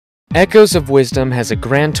Echoes of Wisdom has a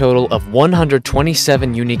grand total of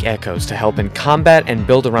 127 unique echoes to help in combat and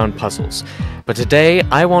build around puzzles, but today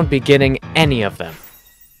I won't be getting any of them.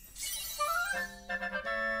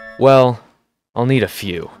 Well, I'll need a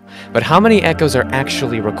few, but how many echoes are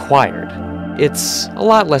actually required? It's a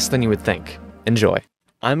lot less than you would think. Enjoy.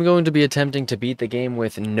 I'm going to be attempting to beat the game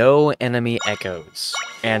with no enemy echoes,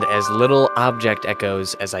 and as little object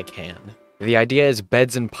echoes as I can. The idea is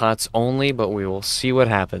beds and pots only, but we will see what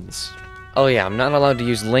happens. Oh yeah, I'm not allowed to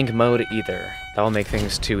use Link mode either. That will make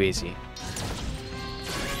things too easy.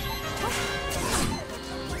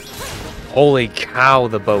 Holy cow,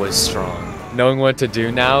 the bow is strong. Knowing what to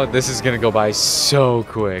do now, this is gonna go by so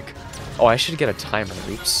quick. Oh, I should get a timer,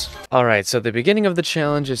 oops. Alright, so the beginning of the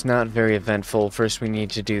challenge is not very eventful. First we need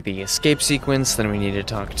to do the escape sequence, then we need to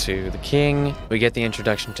talk to the king. We get the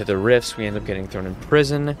introduction to the rifts, we end up getting thrown in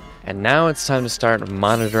prison. And now it's time to start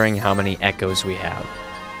monitoring how many echoes we have.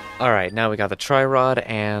 Alright, now we got the tri-rod,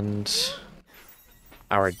 and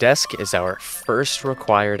our desk is our first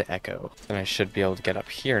required echo. And I should be able to get up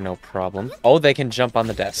here, no problem. Oh, they can jump on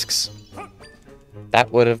the desks.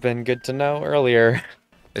 That would have been good to know earlier.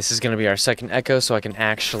 This is going to be our second echo, so I can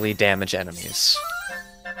actually damage enemies.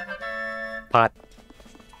 Pot.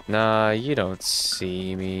 Nah, you don't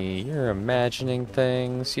see me. You're imagining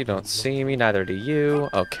things. You don't see me, neither do you.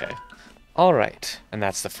 Okay. Alright, and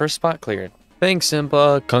that's the first spot cleared. Thanks,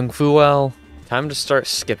 Impa. Kung Fu well. Time to start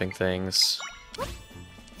skipping things.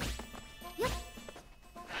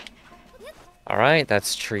 Alright,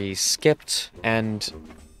 that's tree skipped, and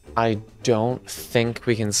I don't think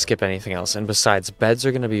we can skip anything else, and besides, beds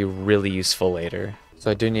are going to be really useful later.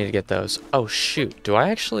 So I do need to get those. Oh shoot, do I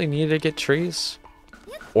actually need to get trees?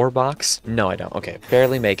 Or box? No, I don't. Okay,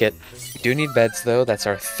 barely make it. We do need beds though, that's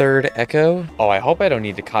our third echo. Oh, I hope I don't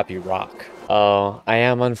need to copy rock. Oh, I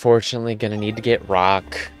am unfortunately going to need to get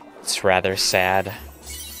rock. It's rather sad.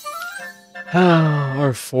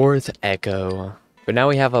 Our fourth echo. But now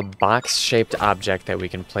we have a box-shaped object that we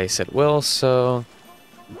can place at will, so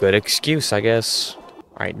good excuse, I guess.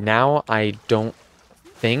 Alright, now I don't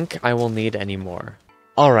think I will need any more.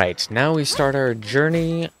 Alright, now we start our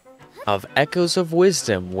journey of Echoes of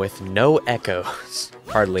Wisdom with no echoes.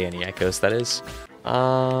 Hardly any echoes, that is.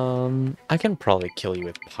 I can probably kill you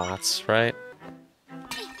with pots, right?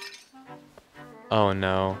 Oh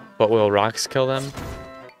no. But will rocks kill them?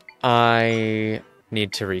 I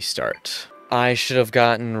need to restart. I should have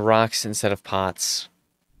gotten rocks instead of pots.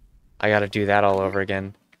 I gotta do that all over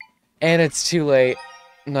again. And it's too late.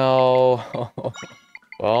 No.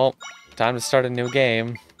 Well, time to start a new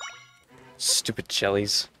game. Stupid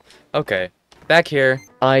jellies. Okay, back here.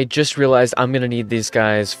 I just realized I'm gonna need these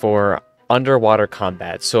guys for underwater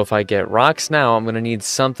combat. So if I get rocks now, I'm gonna need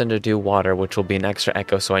something to do water, which will be an extra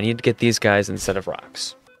echo. So I need to get these guys instead of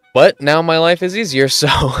rocks. But now my life is easier, so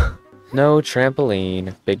no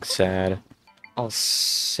trampoline. Big sad. I'll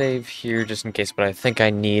save here just in case, but I think I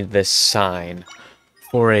need this sign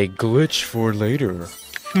for a glitch for later.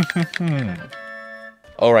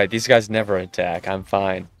 Alright, these guys never attack. I'm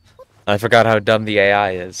fine. I forgot how dumb the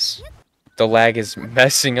AI is. The lag is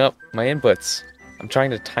messing up my inputs. I'm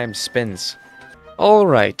trying to time spins.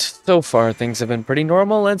 Alright, so far things have been pretty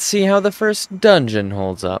normal. Let's see how the first dungeon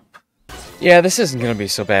holds up. Yeah, this isn't gonna be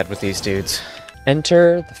so bad with these dudes.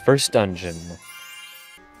 Enter the first dungeon.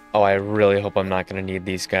 Oh, I really hope I'm not gonna need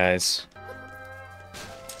these guys.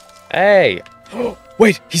 Hey!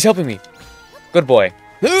 Wait, he's helping me! Good boy.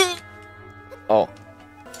 Oh.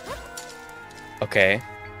 Okay.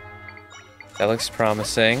 That looks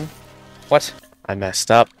promising. What? I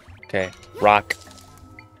messed up. Okay, rock.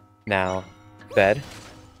 Now, bed.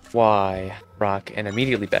 Why? Rock and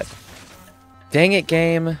immediately bed. Dang it,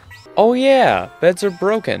 game. Oh yeah, beds are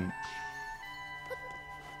broken.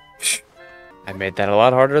 I made that a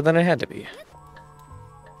lot harder than it had to be.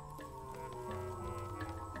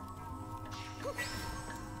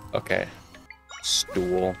 Okay.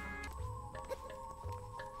 Stool.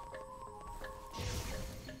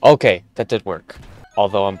 Okay, that did work.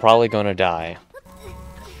 Although I'm probably gonna die.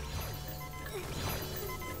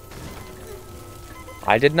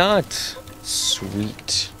 I did not.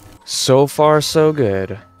 Sweet. So far, so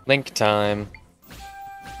good. Link time.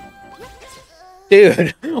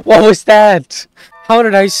 Dude, what was that? How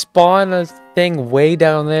did I spawn a thing way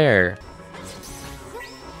down there?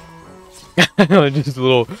 Just a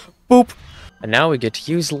little boop. And now we get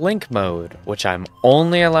to use Link mode, which I'm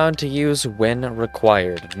only allowed to use when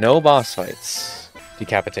required. No boss fights.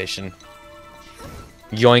 Decapitation.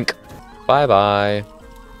 Yoink. Bye-bye.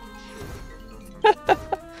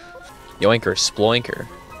 Yoinker, sploinker.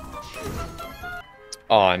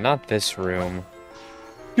 Oh, not this room.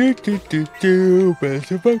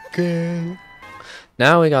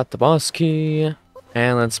 Now we got the boss key,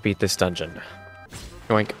 and let's beat this dungeon.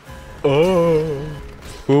 Yoink. Oh.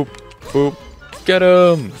 Boop, boop. Get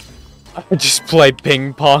him. I just play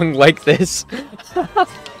ping pong like this.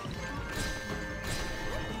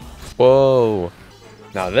 Whoa.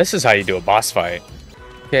 Now this is how you do a boss fight.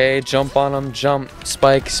 Okay, jump on him, jump,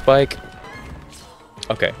 spike, spike.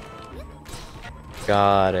 Okay.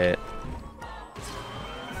 Got it.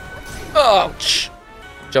 Ouch!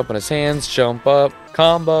 Jump on his hands, jump up,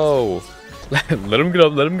 combo. Let him get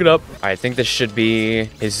up, let him get up. I think this should be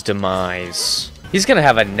his demise. He's gonna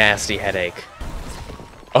have a nasty headache.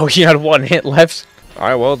 Oh, he had 1 hit left.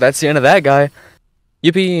 Alright, well, that's the end of that guy.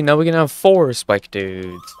 Yippee, now we can have 4 spike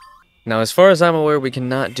dudes. Now, as far as I'm aware, we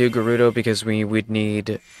cannot do Gerudo because we would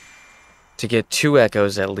need to get 2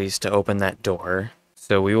 echoes at least to open that door.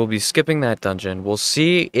 So we will be skipping that dungeon. We'll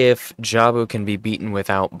see if Jabu can be beaten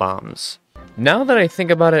without bombs. Now that I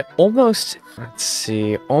think about it, almost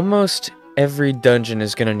every dungeon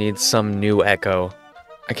is gonna need some new echo.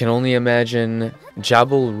 I can only imagine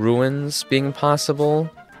Jabul Ruins being possible,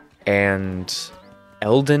 and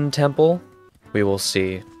Elden Temple. We will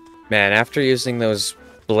see. Man, after using those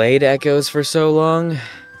blade echoes for so long,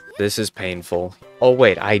 this is painful. Oh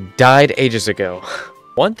wait, I died ages ago.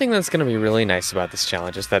 One thing that's going to be really nice about this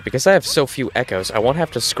challenge is that because I have so few echoes, I won't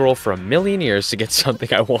have to scroll for a million years to get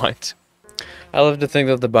something I want. I love to think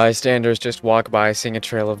that the bystanders just walk by seeing a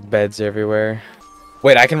trail of beds everywhere.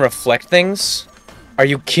 Wait, I can reflect things? Are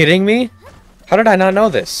you kidding me? How did I not know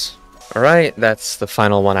this? Alright, that's the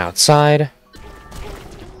final one outside.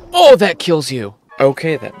 Oh, that kills you!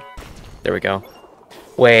 Okay then. There we go.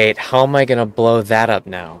 Wait, how am I gonna blow that up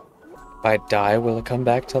now? If I die, will it come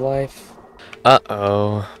back to life?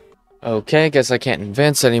 Uh-oh. Okay, guess I can't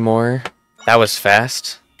advance anymore. That was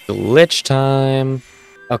fast. Glitch time.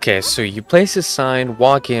 Okay, so you place a sign,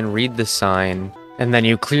 walk in, read the sign, and then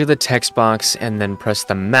you clear the text box and then press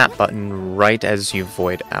the map button right as you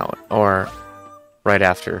void out. Or right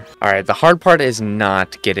after. Alright, the hard part is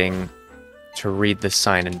not getting to read the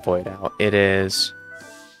sign and void out. It is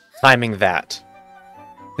timing that.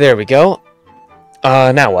 There we go.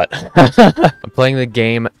 Now what? I'm playing the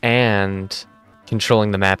game and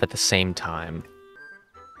controlling the map at the same time.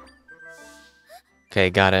 Okay,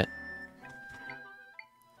 got it.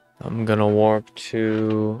 I'm gonna warp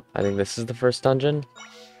to... I think this is the first dungeon.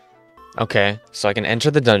 Okay, so I can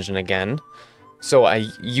enter the dungeon again. So I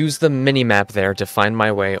use the mini-map there to find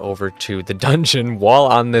my way over to the dungeon while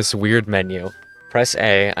on this weird menu. Press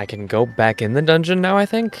A, I can go back in the dungeon now, I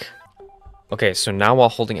think? Okay, so now while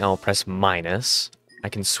holding L, press minus. I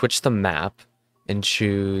can switch the map and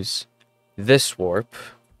choose this warp.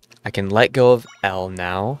 I can let go of L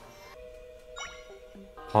now.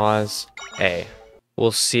 Pause A.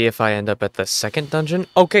 We'll see if I end up at the second dungeon.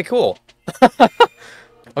 Okay, cool.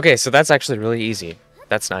 Okay, so that's actually really easy.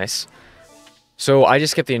 That's nice. So I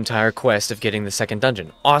just skipped the entire quest of getting the second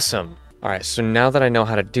dungeon. Awesome. Alright, so now that I know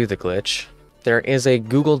how to do the glitch, there is a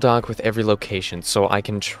Google Doc with every location, so I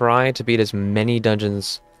can try to beat as many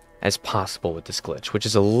dungeons as possible with this glitch, which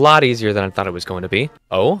is a lot easier than I thought it was going to be.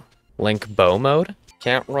 Oh, Link bow mode?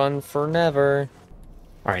 Can't run for never.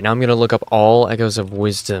 Alright, now I'm going to look up all Echoes of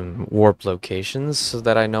Wisdom warp locations so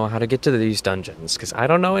that I know how to get to these dungeons, because I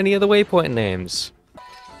don't know any of the waypoint names.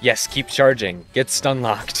 Yes, keep charging. Get stun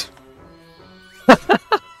locked.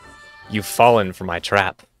 You've fallen for my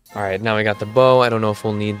trap. Alright, now we got the bow. I don't know if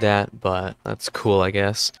we'll need that, but that's cool, I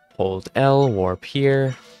guess. Hold L, warp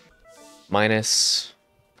here. Minus.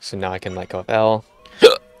 So now I can let go of L.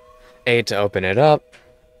 A to open it up.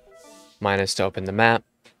 Minus to open the map.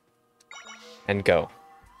 And go.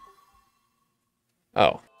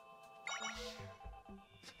 Oh.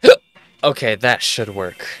 Okay, that should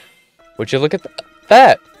work. Would you look at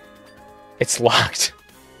that? It's locked.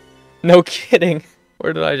 No kidding.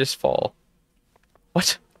 Where did I just fall?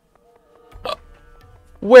 What?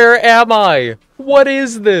 Where am I? What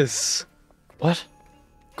is this? What?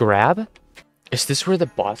 Grab? Is this where the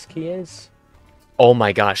boss key is? Oh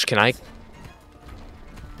my gosh, can I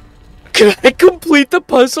complete the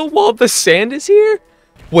puzzle while the sand is here?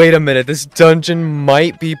 Wait a minute, this dungeon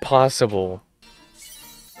might be possible.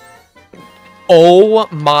 Oh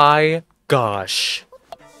my gosh.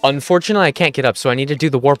 Unfortunately, I can't get up, so I need to do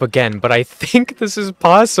the warp again, but I think this is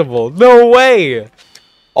possible. No way!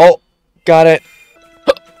 Oh, got it.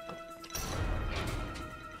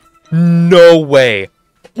 No way.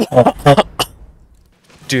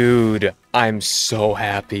 Dude, I'm so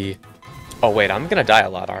happy. Oh wait, I'm gonna die a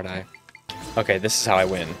lot, aren't I? Okay, this is how I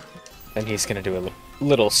win. Then he's gonna do a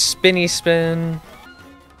little spinny spin.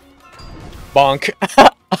 Bonk.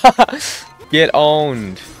 Get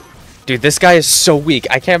owned. Dude, this guy is so weak.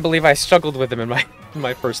 I can't believe I struggled with him in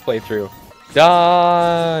my first playthrough.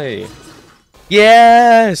 Die.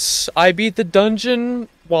 Yes! I beat the dungeon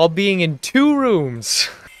while being in 2 rooms.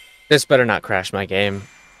 This better not crash my game.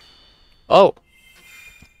 Oh.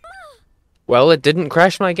 Well, it didn't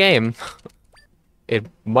crash my game. It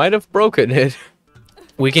might have broken it.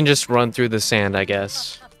 We can just run through the sand, I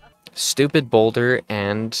guess. Stupid boulder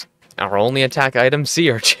and our only attack item, sea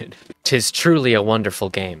urchin. 'Tis truly a wonderful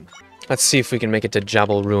game. Let's see if we can make it to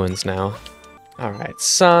Jabal Ruins now. Alright,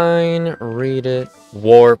 sign, read it,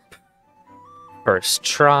 warp, first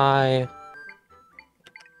try,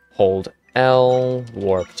 hold L,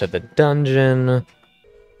 warp to the dungeon,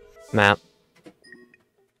 map.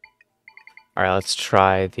 Alright, let's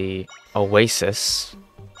try the Oasis.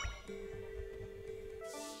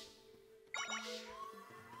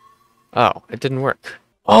 Oh, it didn't work.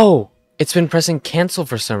 Oh! It's been pressing cancel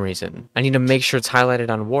for some reason. I need to make sure it's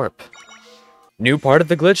highlighted on warp. New part of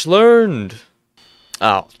the glitch learned!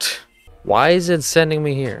 Oh. Why is it sending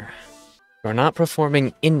me here? You're not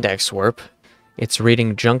performing index warp. It's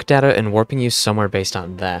reading junk data and warping you somewhere based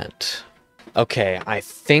on that. Okay, I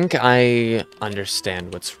think I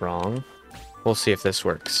understand what's wrong. We'll see if this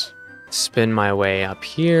works. Spin my way up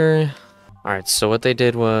here. Alright, so what they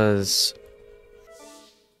did was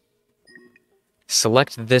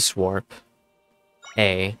select this warp,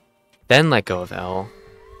 A, then let go of L,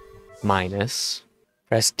 minus.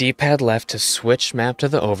 Press D-pad left to switch map to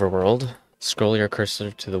the overworld. Scroll your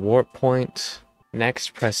cursor to the warp point.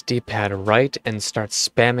 Next, press D-pad right and start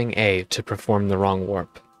spamming A to perform the wrong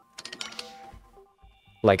warp.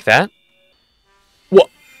 Like that? Whoa!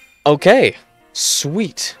 Okay,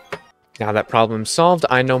 sweet. Now that problem's solved,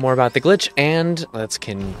 I know more about the glitch, and let's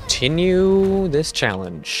continue this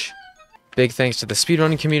challenge. Big thanks to the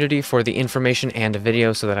speedrunning community for the information and a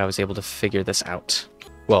video so that I was able to figure this out.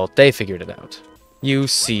 Well, they figured it out. You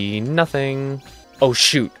see nothing. Oh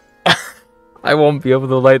shoot. I won't be able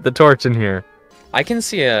to light the torch in here. I can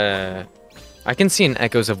see an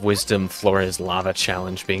Echoes of Wisdom Flores lava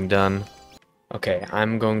challenge being done. Okay,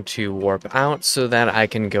 I'm going to warp out so that I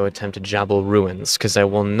can go attempt Jabal Ruins, because I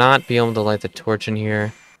will not be able to light the torch in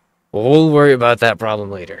here. We'll worry about that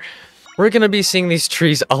problem later. We're going to be seeing these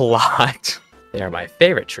trees a lot. They are my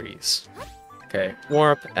favorite trees. Okay,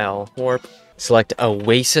 warp, L, warp. Select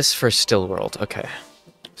Oasis for Still World. Okay,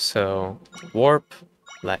 so warp,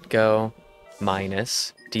 let go,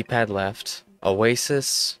 minus, D-pad left,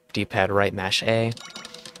 Oasis, D-pad right, mash A. I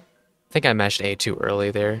think I mashed A too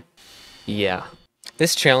early there. Yeah.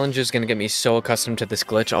 This challenge is going to get me so accustomed to this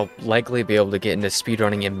glitch, I'll likely be able to get into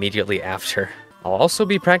speedrunning immediately after. I'll also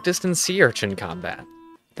be practiced in sea urchin combat.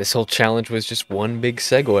 This whole challenge was just one big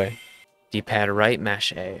segue. D-pad right,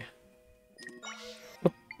 mash A.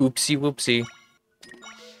 Oopsie whoopsie.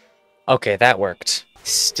 Okay, that worked.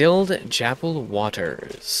 Stilled Jabal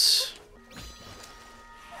Waters.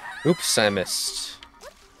 Oops, I missed.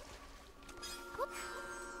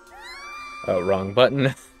 Oh, wrong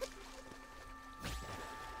button.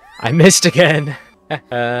 I missed again.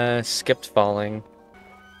 Skipped falling.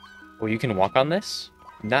 Oh, you can walk on this?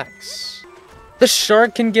 Nice. The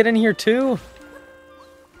shark can get in here too?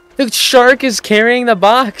 The shark is carrying the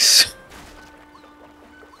box!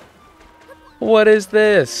 What is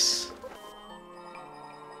this?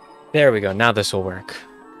 There we go, now this will work.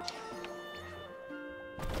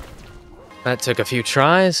 That took a few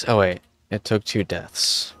tries. Oh wait, it took 2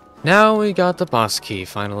 deaths. Now we got the boss key,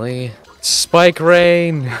 finally. Spike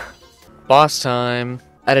Rain! Boss time.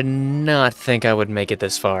 I did not think I would make it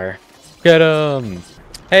this far. Get him!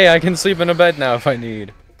 Hey, I can sleep in a bed now if I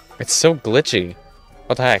need. It's so glitchy.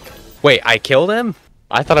 What the heck? Wait, I killed him?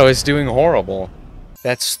 I thought I was doing horrible.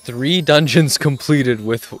 That's 3 dungeons completed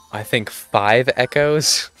with, I think, 5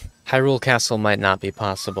 echoes. Hyrule Castle might not be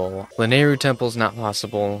possible. Lanayru Temple's not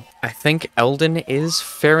possible. I think Eldin is.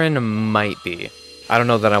 Farron might be. I don't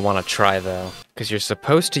know that I want to try, though. Because you're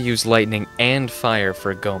supposed to use lightning and fire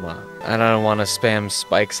for Goma. And I don't want to spam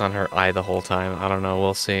spikes on her eye the whole time. I don't know,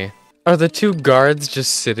 we'll see. Are the 2 guards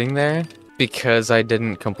just sitting there? Because I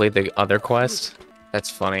didn't complete the other quest? That's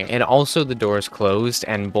funny. And also the door is closed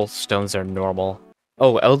and both stones are normal.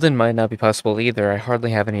 Oh, Eldin might not be possible either. I hardly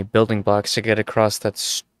have any building blocks to get across that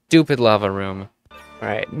stupid lava room.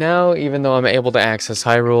 Alright, now even though I'm able to access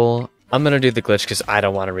Hyrule, I'm gonna do the glitch because I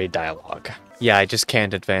don't want to read dialogue. Yeah, I just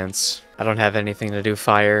can't advance. I don't have anything to do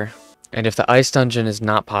fire. And if the ice dungeon is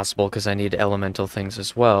not possible because I need elemental things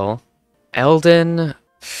as well, Eldin...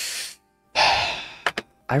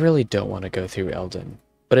 I really don't want to go through Eldin,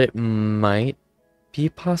 but it might be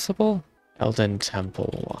possible. Elden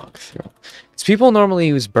Temple walkthrough. Because people normally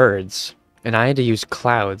use birds, and I had to use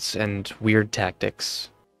clouds and weird tactics.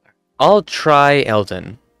 I'll try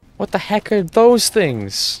Elden. What the heck are those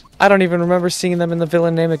things? I don't even remember seeing them in the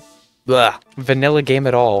vanilla game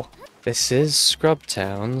at all. This is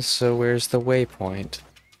Scrubtown, so where's the waypoint?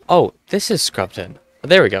 Oh, this is Scrubton.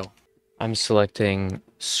 There we go. I'm selecting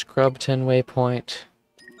Scrubton waypoint.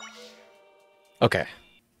 Okay.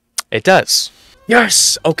 It does.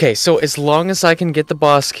 Yes! Okay, so as long as I can get the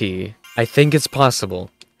boss key, I think it's possible.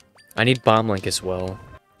 I need bomb link as well.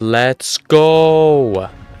 Let's go!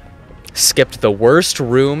 Skipped the worst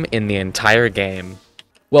room in the entire game.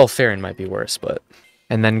 Well, Farron might be worse, but...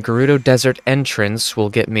 And then Gerudo Desert entrance will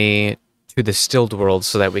get me to the Stilled World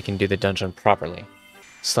so that we can do the dungeon properly.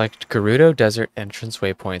 Select Gerudo Desert entrance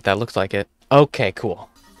waypoint. That looked like it. Okay, cool.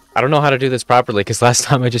 I don't know how to do this properly because last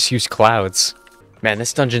time I just used clouds. Man,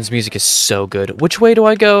 this dungeon's music is so good. Which way do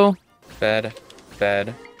I go? Bed,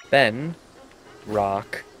 then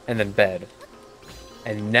rock, and then bed.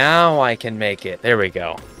 And now I can make it. There we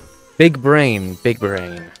go. Big brain, big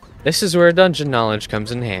brain. This is where dungeon knowledge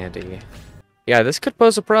comes in handy. Yeah, this could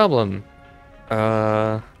pose a problem.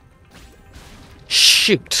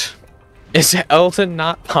 Shoot. Is Elden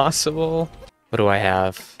not possible? What do I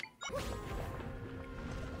have?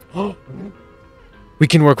 Oh, we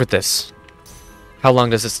can work with this. How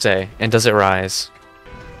long does it stay? And does it rise?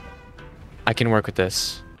 I can work with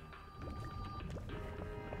this.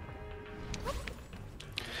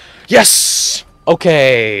 Yes!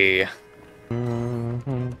 Okay.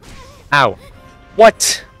 Ow.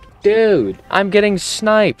 What? Dude, I'm getting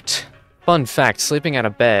sniped. Fun fact, sleeping out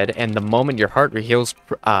of bed, and the moment your heart heals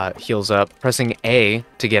up, pressing A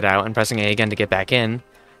to get out and pressing A again to get back in,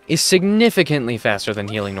 is significantly faster than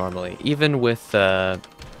healing normally, even with the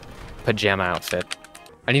pajama outfit.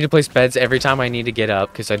 I need to place beds every time I need to get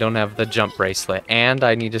up, because I don't have the jump bracelet, and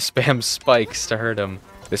I need to spam spikes to hurt him.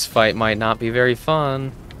 This fight might not be very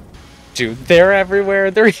fun. Dude, they're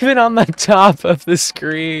everywhere. They're even on the top of the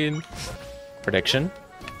screen. Prediction?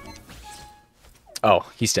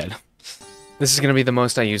 Oh, he's dead. This is going to be the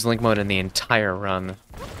most I use Link mode in the entire run.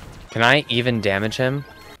 Can I even damage him?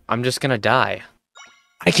 I'm just going to die.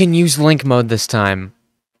 I can use Link mode this time.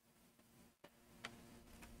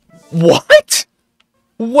 What?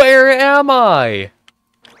 Where am I?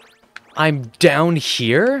 I'm down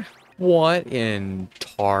here? What in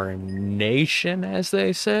tarnation, as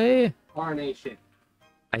they say? Tarnation.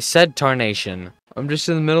 I said tarnation. I'm just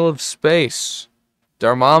in the middle of space.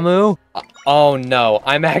 Dormammu? Oh no,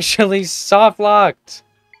 I'm actually soft locked.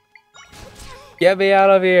 Get me out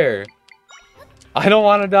of here. I don't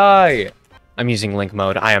want to die. I'm using Link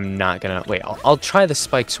mode. I am not gonna... Wait, I'll try the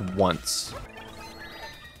spikes once.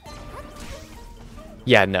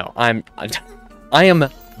 Yeah, no, I am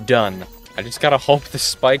done. I just gotta hope the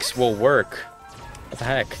spikes will work. What the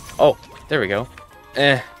heck? Oh, there we go.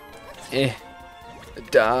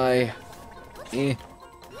 Die.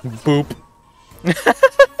 Boop.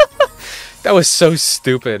 That was so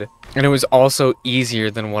stupid. And it was also easier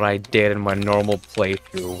than what I did in my normal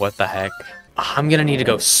playthrough. What the heck? I'm gonna need to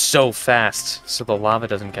go so fast so the lava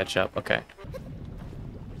doesn't catch up. Okay.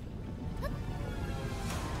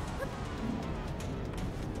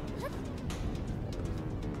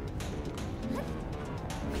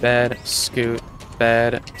 Bed, scoot,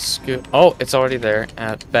 bed, scoot. Oh, it's already there.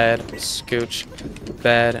 At bed, scooch,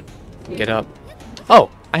 bed, get up. Oh,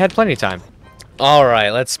 I had plenty of time.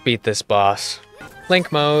 Alright, let's beat this boss.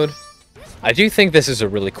 Link mode. I do think this is a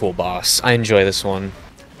really cool boss. I enjoy this one.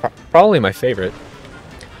 Probably my favorite.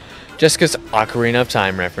 Just because Ocarina of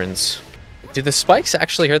Time reference. Do the spikes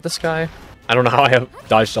actually hurt this guy? I don't know how I have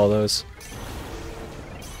dodged all those.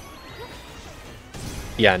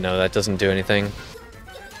 Yeah, no, that doesn't do anything.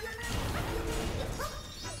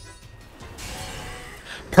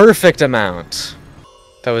 Perfect amount.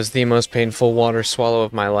 That was the most painful water swallow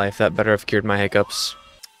of my life. That better have cured my hiccups.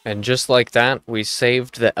 And just like that, we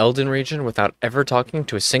saved the Elden region without ever talking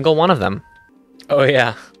to a single one of them. Oh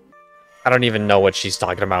yeah. I don't even know what she's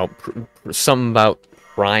talking about. Something about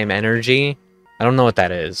prime energy. I don't know what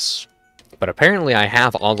that is. But apparently I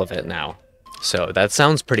have all of it now. So that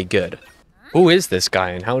sounds pretty good. Who is this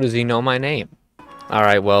guy and how does he know my name?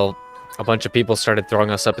 Alright, well, a bunch of people started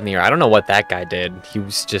throwing us up in the air. I don't know what that guy did. He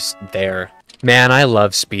was just there. Man, I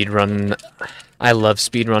love speedrun. I love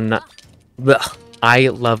speedrun. I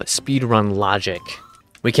love speedrun logic.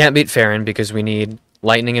 We can't beat Farron because we need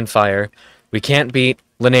lightning and fire. We can't beat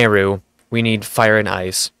Lineru. We need fire and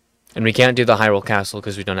ice. And we can't do the Hyrule Castle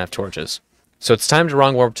because we don't have torches. So it's time to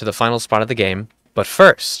wrong warp to the final spot of the game. But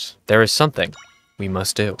first, there is something we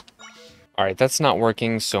must do. Alright, that's not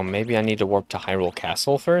working, so maybe I need to warp to Hyrule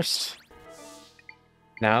Castle first?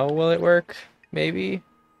 Now will it work? Maybe?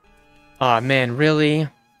 Aw, man, really?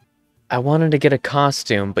 I wanted to get a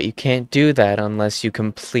costume, but you can't do that unless you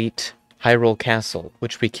complete Hyrule Castle,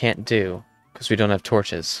 which we can't do, because we don't have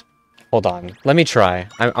torches. Hold on, let me try.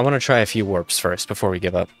 I want to try a few warps first, before we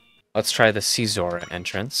give up. Let's try the Caesora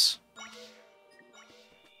entrance.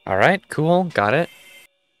 Alright, cool, got it.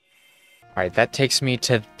 Alright, that takes me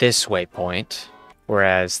to this waypoint,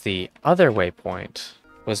 whereas the other waypoint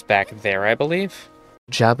was back there, I believe.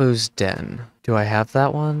 Jabu's Den. Do I have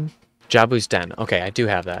that one? Jabu's Den. Okay, I do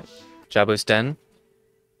have that. Jabu's Den.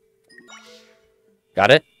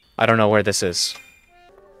 Got it? I don't know where this is.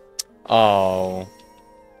 Oh.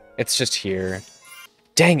 It's just here.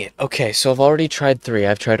 Dang it. Okay, so I've already tried 3.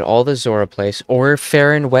 I've tried all the Zora Place, or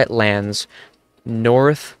Faron Wetlands,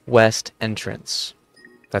 northwest entrance.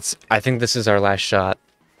 I think this is our last shot.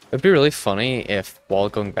 It'd be really funny if, while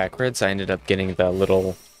going backwards, I ended up getting the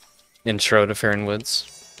little intro to Faron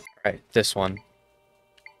Woods. Alright, this one.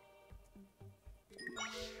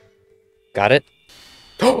 Got it?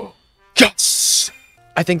 Oh, yes!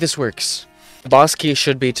 I think this works. The boss key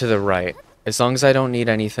should be to the right. As long as I don't need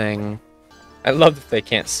anything. I love that they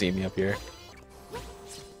can't see me up here.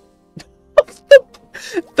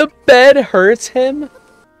 The bed hurts him?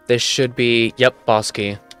 This should be... Yep, boss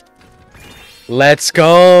key. Let's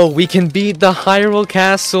go! We can beat the Hyrule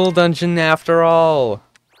Castle dungeon after all!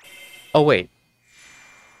 Oh, wait.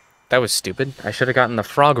 That was stupid. I should have gotten the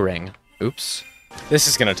frog ring. Oops. This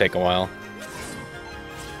is gonna take a while.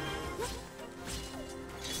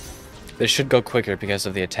 This should go quicker because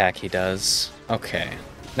of the attack he does. Okay.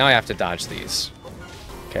 Now I have to dodge these.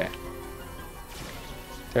 Okay.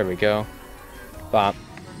 There we go. Bop.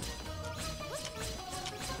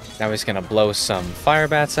 Now he's gonna blow some fire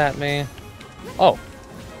bats at me. Oh.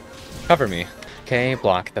 Cover me. Okay,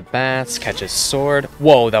 block the bats, catch his sword.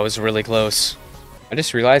 Whoa, that was really close. I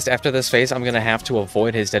just realized after this phase, I'm gonna have to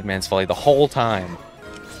avoid his Dead Man's Volley the whole time.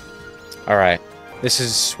 Alright. This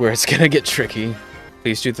is where it's gonna get tricky.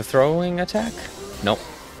 Please do the throwing attack? Nope.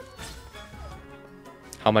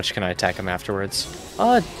 How much can I attack him afterwards?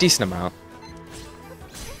 A decent amount.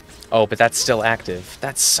 Oh, but that's still active.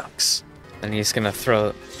 That sucks. And he's gonna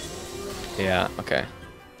throw... Yeah, okay.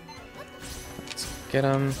 Let's get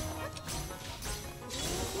him.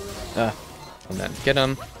 And then get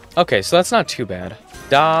him. Okay, so that's not too bad.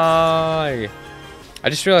 Die! I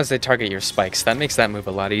just realized they target your spikes. That makes that move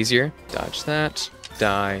a lot easier. Dodge that.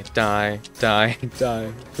 Die, die, die,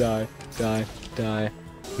 die, die, die, die.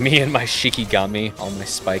 Me and my Shikigami, all my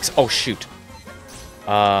spikes. Oh, shoot.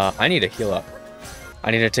 I need to heal up. I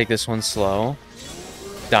need to take this one slow.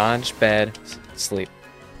 Dodge, bed, sleep.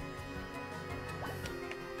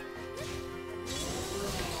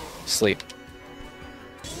 Sleep.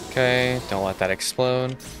 Okay, don't let that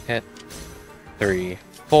explode. Hit. 3,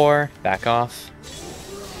 4, back off.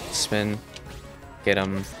 Spin. Get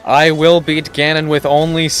him. I will beat Ganon with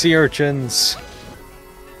only sea urchins.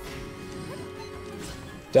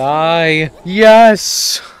 Die.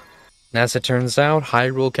 Yes! As it turns out,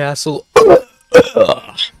 Hyrule Castle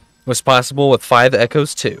was possible with 5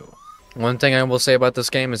 echoes too. One thing I will say about this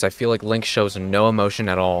game is I feel like Link shows no emotion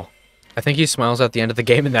at all. I think he smiles at the end of the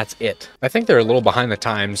game and that's it. I think they're a little behind the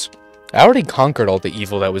times. I already conquered all the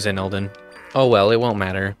evil that was in Elden. Oh well, it won't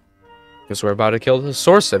matter. Because we're about to kill the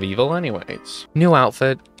source of evil anyways. New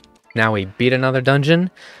outfit. Now we beat another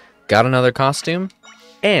dungeon, got another costume,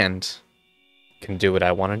 and can do what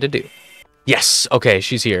I wanted to do. Yes! Okay,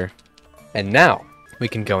 she's here. And now, we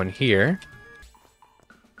can go in here.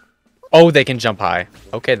 Oh, they can jump high.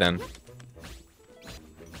 Okay then.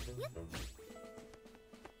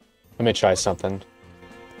 Let me try something.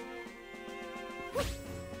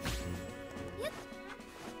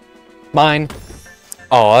 Mine.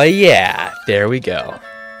 Oh yeah, there we go.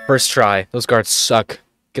 First try. Those guards suck.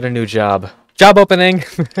 Get a new job. Job opening!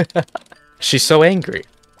 She's so angry.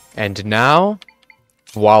 And now,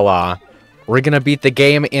 voila. We're gonna beat the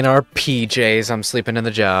game in our PJs. I'm sleeping in the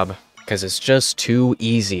job. Because it's just too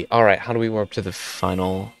easy. Alright, how do we warp to the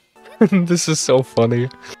final? This is so funny.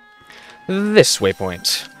 This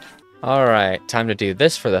waypoint. Alright, time to do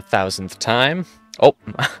this for the 1000th time. Oh,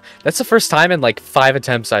 that's the first time in like 5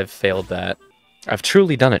 attempts I've failed that. I've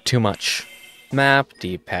truly done it too much. Map,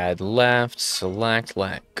 D-pad left, select,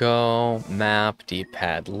 let go. Map,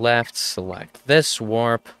 D-pad left, select this,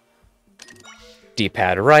 warp.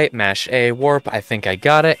 D-pad right, mash A, warp. I think I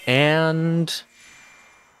got it, and...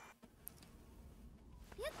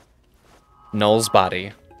 Null's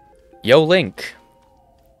body. Yo, Link.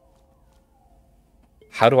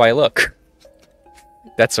 How do I look?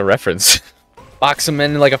 That's a reference. Box him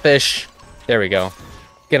in like a fish. There we go.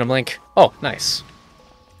 Get him, Link. Oh, nice.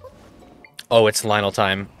 Oh, it's Lionel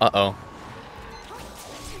time. Uh-oh.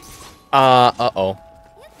 Uh-oh.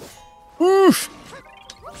 Oof!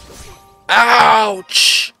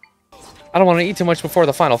 Ouch! I don't want to eat too much before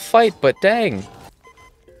the final fight, but dang.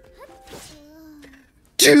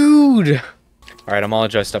 Dude! Alright, I'm all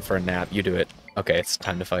dressed up for a nap. You do it. Okay, it's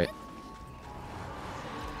time to fight.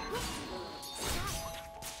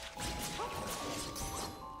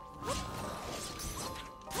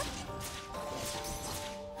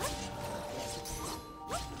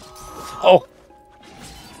 Oh!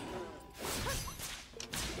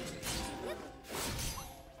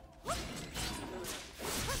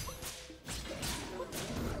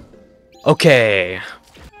 Okay.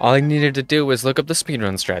 All I needed to do was look up the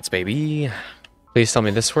speedrun strats, baby. Please tell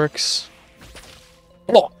me this works.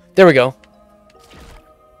 Oh, there we go.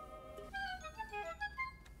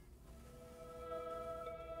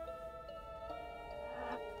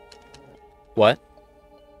 What?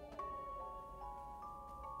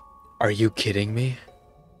 Are you kidding me?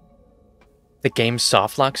 The game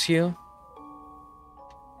softlocks you?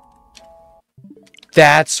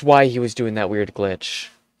 That's why he was doing that weird glitch.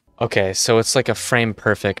 Okay, so it's like a frame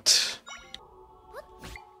perfect.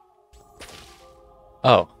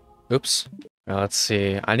 Oh, oops. Well, let's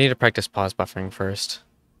see. I need to practice pause buffering first.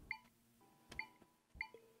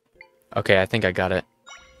 Okay, I think I got it.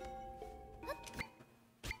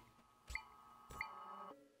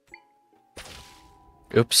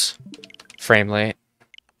 Oops. Frame rate.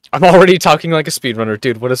 I'm already talking like a speedrunner.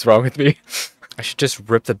 Dude, what is wrong with me? I should just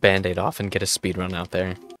rip the band-aid off and get a speedrun out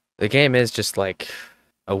there. The game is just like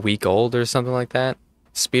a week old or something like that.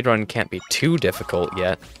 Speedrun can't be too difficult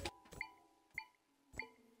yet.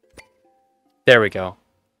 There we go.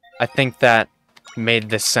 I think that made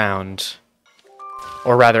this sound.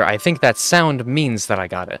 Or rather, I think that sound means that I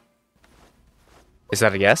got it. Is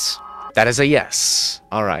that a yes? That is a yes.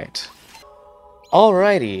 Alright.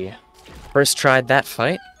 Alrighty. First tried that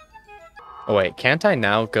fight. Oh wait, can't I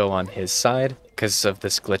now go on his side? Because of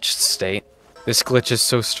this glitched state. This glitch is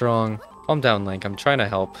so strong. Calm down, Link. I'm trying to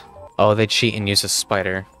help. Oh, they cheat and use a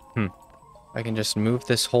spider. I can just move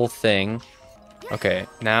this whole thing. Okay,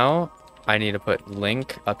 now I need to put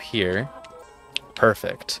Link up here.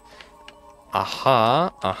 Perfect.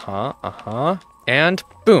 Aha, aha, aha. And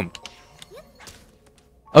boom.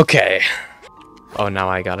 Okay. Oh, now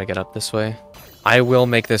I gotta get up this way. I will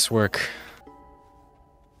make this work.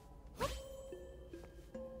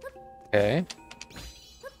 Okay.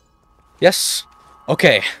 Yes.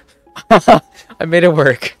 Okay. I made it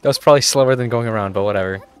work. That was probably slower than going around, but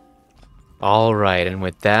whatever. Alright, and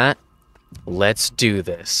with that, let's do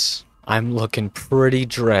this. I'm looking pretty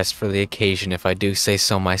dressed for the occasion, if I do say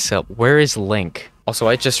so myself. Where is Link? Also,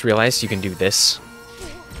 I just realized you can do this.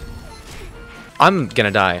 I'm gonna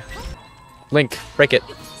die. Link, break it.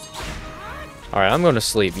 Alright, I'm going to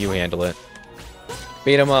sleep. You handle it.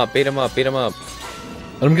 Beat him up, beat him up, beat him up.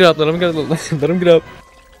 Let him get up, let him get up, let him get up.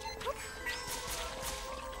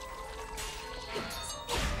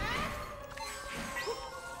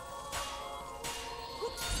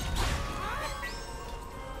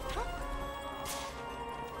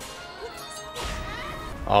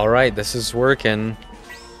 Alright, this is working.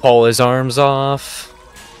 Pull his arms off.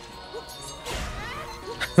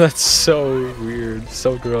 That's so weird,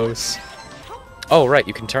 so gross. Oh, right,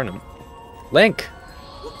 you can turn him. Link!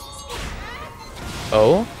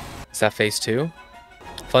 Oh? Is that phase 2?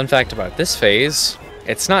 Fun fact about this phase,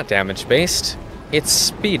 it's not damage-based, it's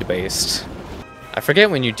speed-based. I forget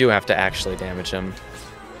when you do have to actually damage him.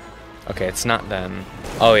 Okay, it's not then.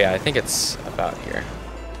 Oh yeah, I think it's about here.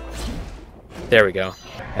 There we go.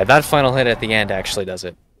 Yeah, that final hit at the end actually does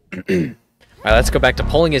it. Alright, let's go back to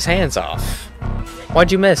pulling his hands off.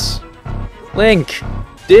 Why'd you miss? Link!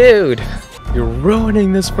 Dude! You're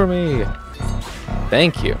ruining this for me!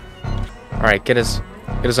 Thank you. Alright, get his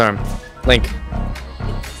arm. Link.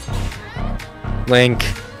 Link.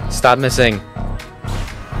 Stop missing.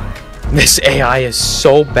 This AI is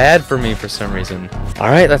so bad for me for some reason.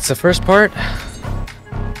 Alright, that's the first part.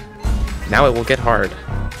 Now it will get hard.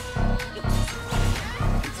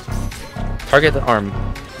 Target the arm.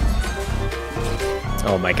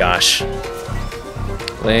 Oh my gosh.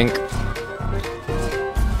 Link.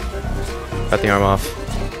 Cut the arm off.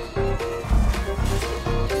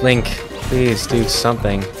 Link, please do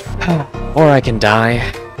something. Or I can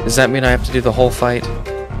die. Does that mean I have to do the whole fight?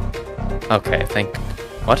 Okay,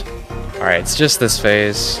 what? Alright, it's just this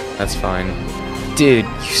phase. That's fine. Dude,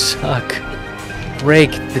 you suck.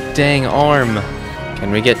 Break the dang arm.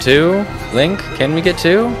 Can we get 2? Link, can we get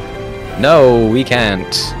 2? No, we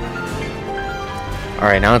can't.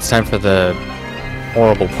 Alright, now it's time for the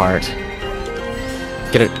horrible part.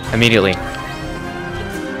 Get it immediately.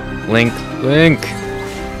 Link.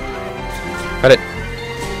 Cut it.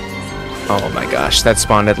 Oh my gosh, that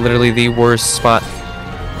spawned at literally the worst spot.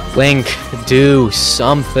 Link, do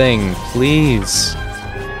something, please.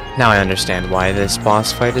 Now I understand why this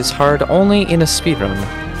boss fight is hard only in a speedrun.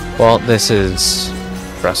 Well, this is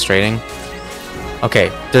frustrating. Okay,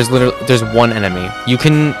 there's one enemy. You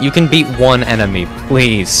can beat one enemy,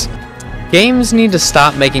 please. Games need to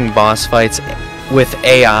stop making boss fights with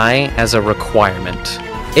AI as a requirement.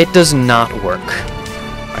 It does not work.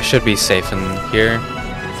 I should be safe in here.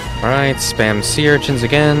 Alright, spam sea urchins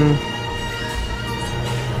again.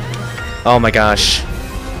 Oh my gosh.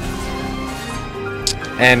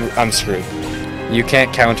 And I'm screwed. You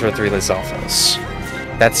can't counter 3-less alphas.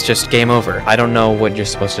 That's just game over. I don't know what you're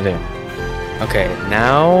supposed to do. Okay,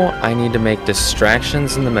 now I need to make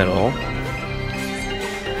distractions in the middle.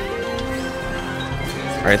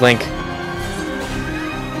 Alright, Link.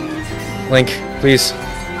 Link, please.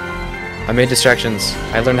 I made distractions.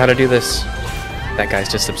 I learned how to do this. That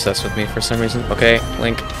guy's just obsessed with me for some reason. Okay,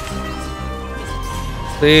 Link.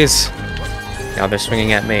 Please. Now they're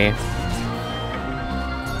swinging at me.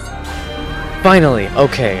 Finally!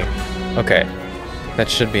 Okay. Okay. That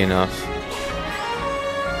should be enough.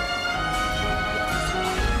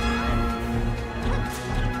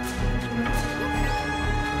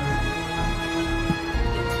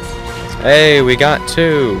 Hey, we got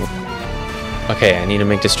 2! Okay, I need to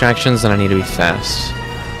make distractions and I need to be fast.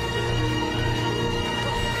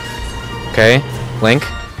 Okay, Link.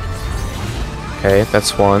 Okay,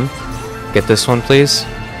 that's 1. Get this one, please.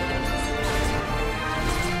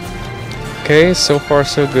 Okay, so far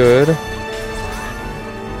so good.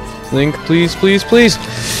 Link, please, please, please!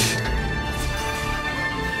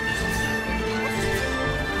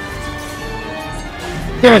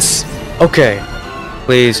 Yes! Okay.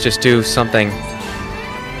 Please, just do something.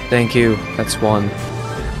 Thank you. That's 1.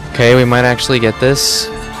 Okay, we might actually get this.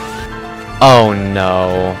 Oh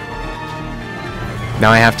no. Now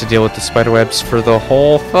I have to deal with the spiderwebs for the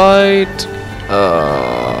whole fight.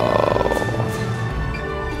 Oh.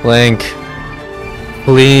 Link.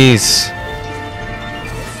 Please.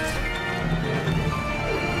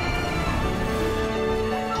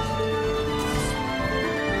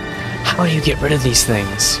 How do you get rid of these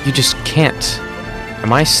things? You just can't.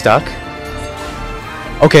 Am I stuck?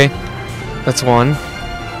 Okay. That's 1.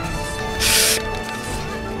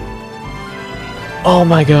 Oh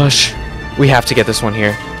my gosh. We have to get this one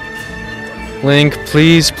here. Link,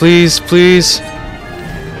 please, please, please.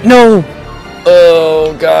 No!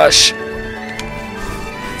 Oh gosh.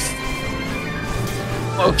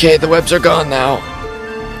 Okay, the webs are gone now.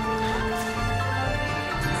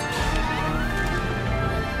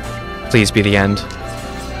 Please be the end.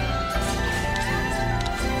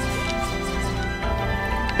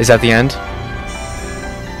 Is that the end?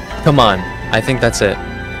 Come on. I think that's it.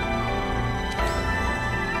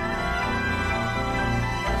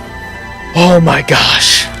 Oh my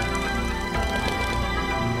gosh.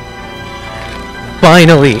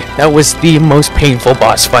 Finally! That was the most painful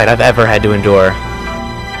boss fight I've ever had to endure.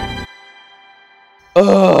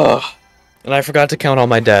 Ugh. And I forgot to count all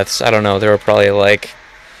my deaths. I don't know, there were probably like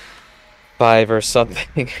 5 or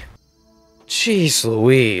something. Jeez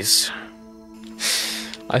Louise.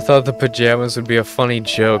 I thought the pajamas would be a funny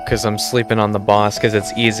joke because I'm sleeping on the boss because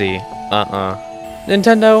it's easy.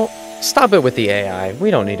 Nintendo, stop it with the AI. We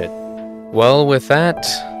don't need it. Well, with that,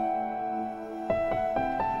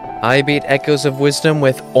 I beat Echoes of Wisdom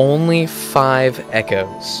with only 5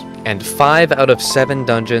 echoes, and 5 out of 7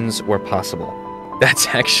 dungeons were possible. That's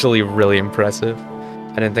actually really impressive.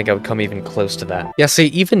 I didn't think I would come even close to that. Yeah, see,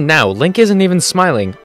 even now, Link isn't even smiling.